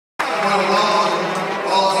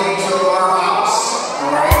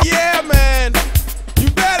Yeah, man. You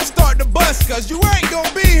better start the bus, cause you ain't gonna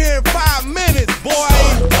be here in 5 minutes, boy.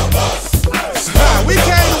 Nah, we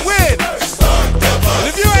came to win. And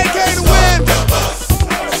if you ain't came to win,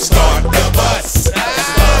 start the bus.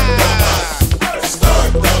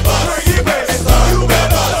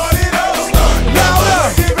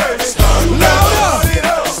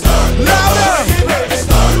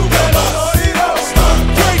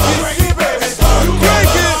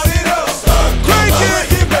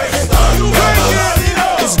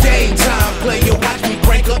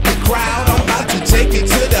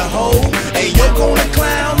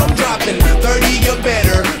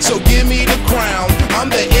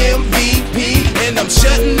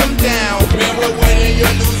 Shutting them down. Man, we're winning,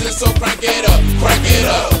 you're losing, so crank it up, crank it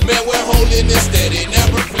up. Man, we're holding it steady,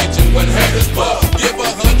 never flinching when haters buck. Give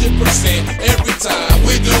 100% every time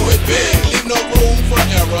we do it big. Leave no room for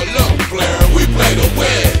error. Look, Blair, we play to win.